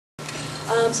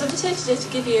So I've decided today to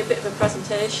give you a bit of a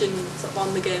presentation sort of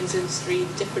on the games industry,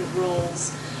 different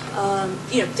roles,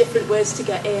 different ways to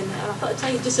get in. And I thought I'd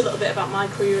tell you just a little bit about my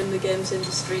career in the games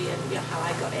industry and how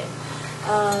I got in.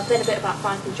 Then a bit about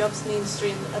finding jobs in the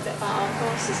industry and a bit about our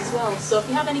courses as well. So if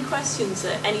you have any questions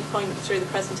at any point through the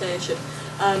presentation,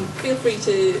 feel free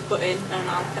to put in and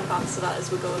I'll kind of answer that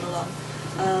as we're going along.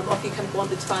 Or if you kind of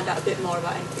wanted to find out a bit more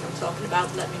about anything I'm talking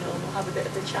about, let me know and we'll have a bit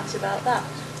of a chat about that.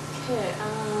 Okay,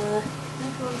 can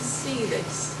everyone see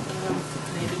this?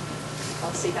 Maybe.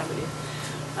 I'll see that with you.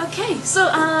 Okay, so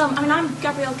I'm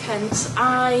Gabrielle Kent.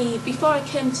 Before I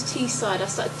came to Teesside, I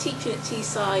started teaching at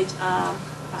Teesside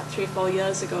about 3 or 4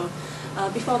 years ago.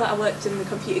 Before that I worked in the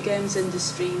computer games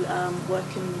industry,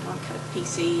 working on kind of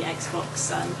PC,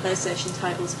 Xbox and PlayStation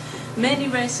titles, mainly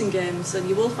racing games, and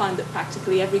you will find that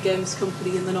practically every games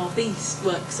company in the Northeast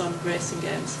works on racing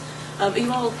games. Are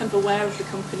you all kind of aware of the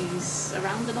companies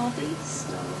around the Northeast?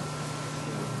 Or,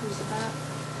 who's about?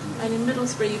 And in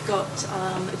Middlesbrough you've got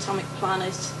Atomic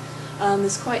Planet.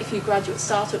 There's quite a few graduate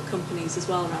startup companies as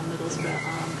well around Middlesbrough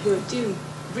who are doing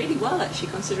really well actually,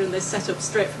 considering they're set up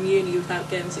straight from uni without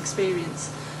games experience.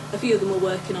 A few of them are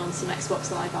working on some Xbox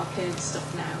Live Arcade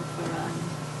stuff now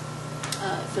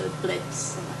for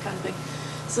Blitz and that kind of thing.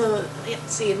 So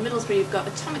let's see, in Middlesbrough you've got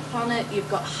Atomic Planet, you've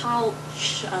got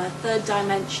Halch, Third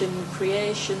Dimension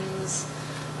Creations,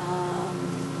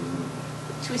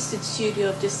 Twisted Studio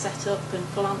have just set up, and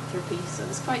Philanthropy. So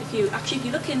there's quite a few. Actually, if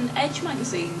you look in Edge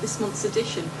magazine, this month's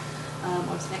edition,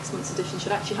 or next month's edition,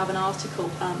 should actually have an article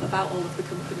about all of the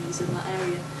companies in that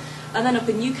area. And then up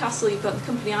in Newcastle you've got the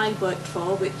company I worked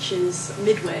for, which is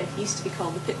Midway, it used to be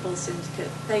called the Pitbull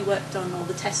Syndicate. They worked on all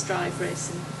the test drive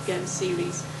racing game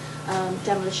series,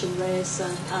 Demolition Race,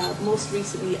 and most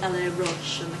recently LA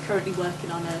Rush, and they're currently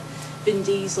working on a Vin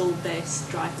Diesel based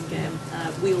driving game,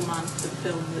 Wheelman, the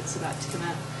film that's about to come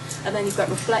out. And then you've got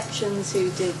Reflections,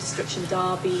 who did Destruction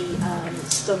Derby,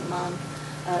 Stuntman,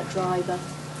 Driver.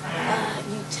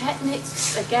 New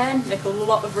Technics, again, make a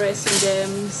lot of racing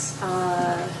games.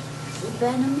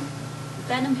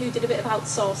 Venom, who did a bit of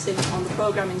outsourcing on the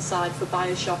programming side for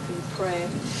Bioshock and Prey.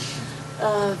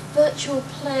 Virtual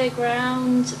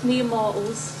Playground, Mere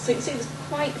Mortals. So you can see there's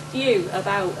quite a few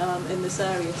about in this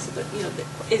area, so that there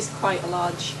is quite a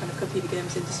large kind of computer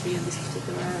games industry in this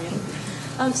particular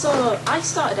area. So I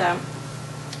started out.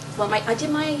 Well, after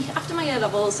my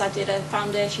A-levels, I did a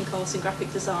foundation course in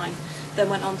graphic design, then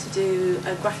went on to do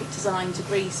a graphic design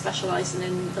degree specialising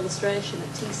in illustration at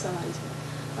Teesside.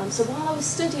 So while I was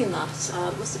studying that,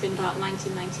 it must have been about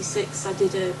 1996, I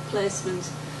did a placement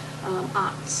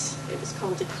it was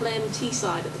called Acclaim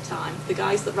Teesside at the time. The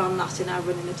guys that ran that are now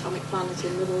running Atomic Planet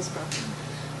in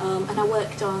Middlesbrough. And I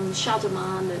worked on Shadow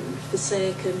Man and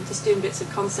Forsaken, just doing bits of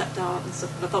concept art and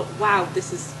stuff, and I thought, wow,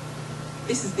 this is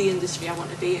the industry I want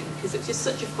to be in, because it was just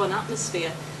such a fun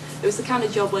atmosphere. It was the kind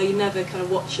of job where you're never kind of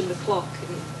watching the clock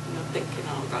and thinking,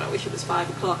 oh God, I wish it was 5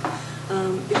 o'clock,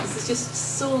 because there's just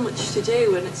so much to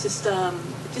do, and it's just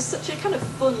such a kind of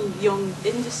fun young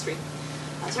industry.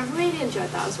 So I really enjoyed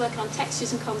that. I was working on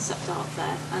textures and concept art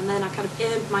there, and then I kind of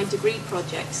aimed my degree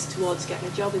projects towards getting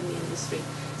a job in the industry.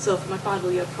 So for my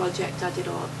final year project I did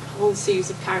a whole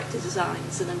series of character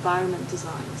designs and environment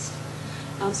designs.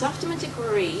 So after my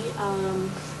degree,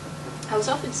 I was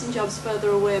offered some jobs further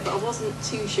away, but I wasn't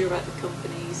too sure about the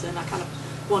companies, and I kind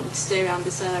of wanted to stay around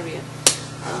this area.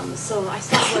 So I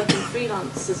started working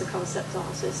freelance as a concept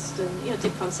artist, and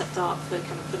did concept art for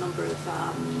kind of a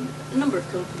number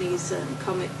of companies and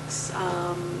comics,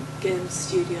 game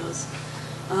studios.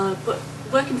 But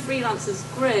working freelance is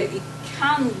great. You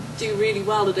can do really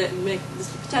well at it, and there's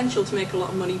the potential to make a lot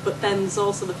of money, but then there's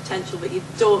also the potential that you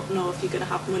don't know if you're going to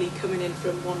have money coming in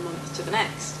from one month to the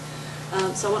next.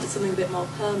 So I wanted something a bit more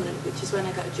permanent, which is when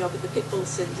I got a job at the Pitbull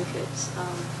Syndicate.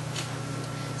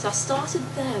 So I started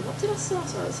there. What did I start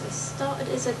as? I started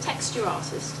as a texture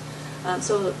artist.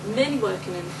 So mainly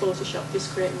working in Photoshop,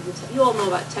 just creating you all know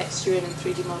about texturing and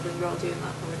 3D modelling, you're all doing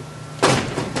that already.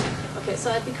 Okay, so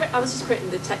I was just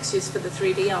creating the textures for the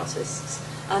 3D artists,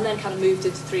 and then kind of moved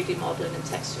into 3D modelling and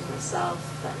texturing myself,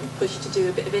 then pushed to do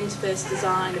a bit of interface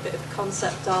design, a bit of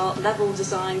concept art, level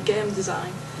design, game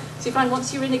design. So you find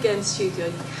once you're in a game studio,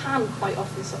 you can quite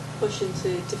often sort of push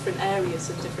into different areas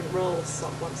and different roles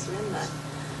sort of once you're in there.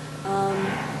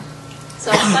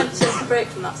 So I decided to take a break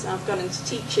from that, so I've gone into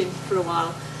teaching for a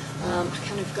while. I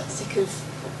kind of got sick of,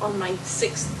 on my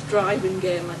 6th driving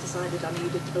game, I decided I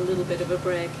needed a little bit of a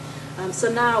break.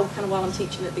 So now, kind of while I'm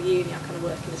teaching at the uni, I'm kind of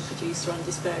working as producer on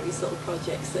just various little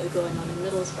projects that are going on in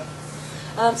Middlesbrough.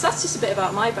 So that's just a bit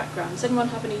about my background. Does anyone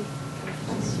have any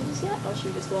questions yet, or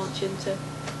should we just launch into?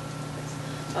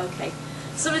 Okay.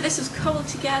 Some of this was cobbled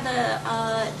together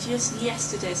just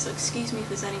yesterday, so excuse me if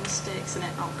there's any mistakes in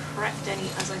it. I'll correct any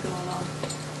as I go along.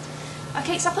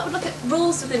 Okay, so I thought we'd look at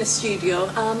roles within a studio.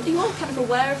 Are you all kind of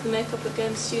aware of the makeup of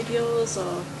game studios,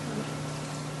 or?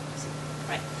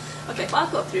 Right. Okay, well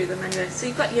I'll go through them anyway. So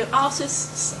you've got your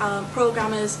artists,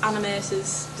 programmers,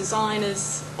 animators,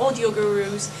 designers, audio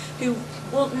gurus, who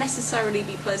won't necessarily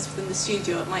be placed within the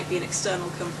studio. It might be an external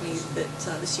company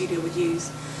that the studio would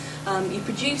use. Your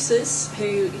producers, who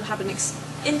you'll have an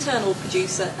internal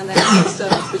producer and then an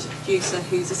external producer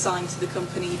who's assigned to the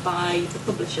company by the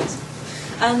publishers.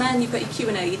 And then you've got your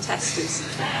Q&A, your testers.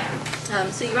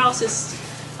 So your artists,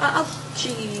 I'll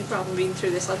actually, rather than reading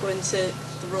through this, I'll go into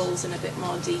the roles in a bit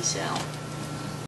more detail.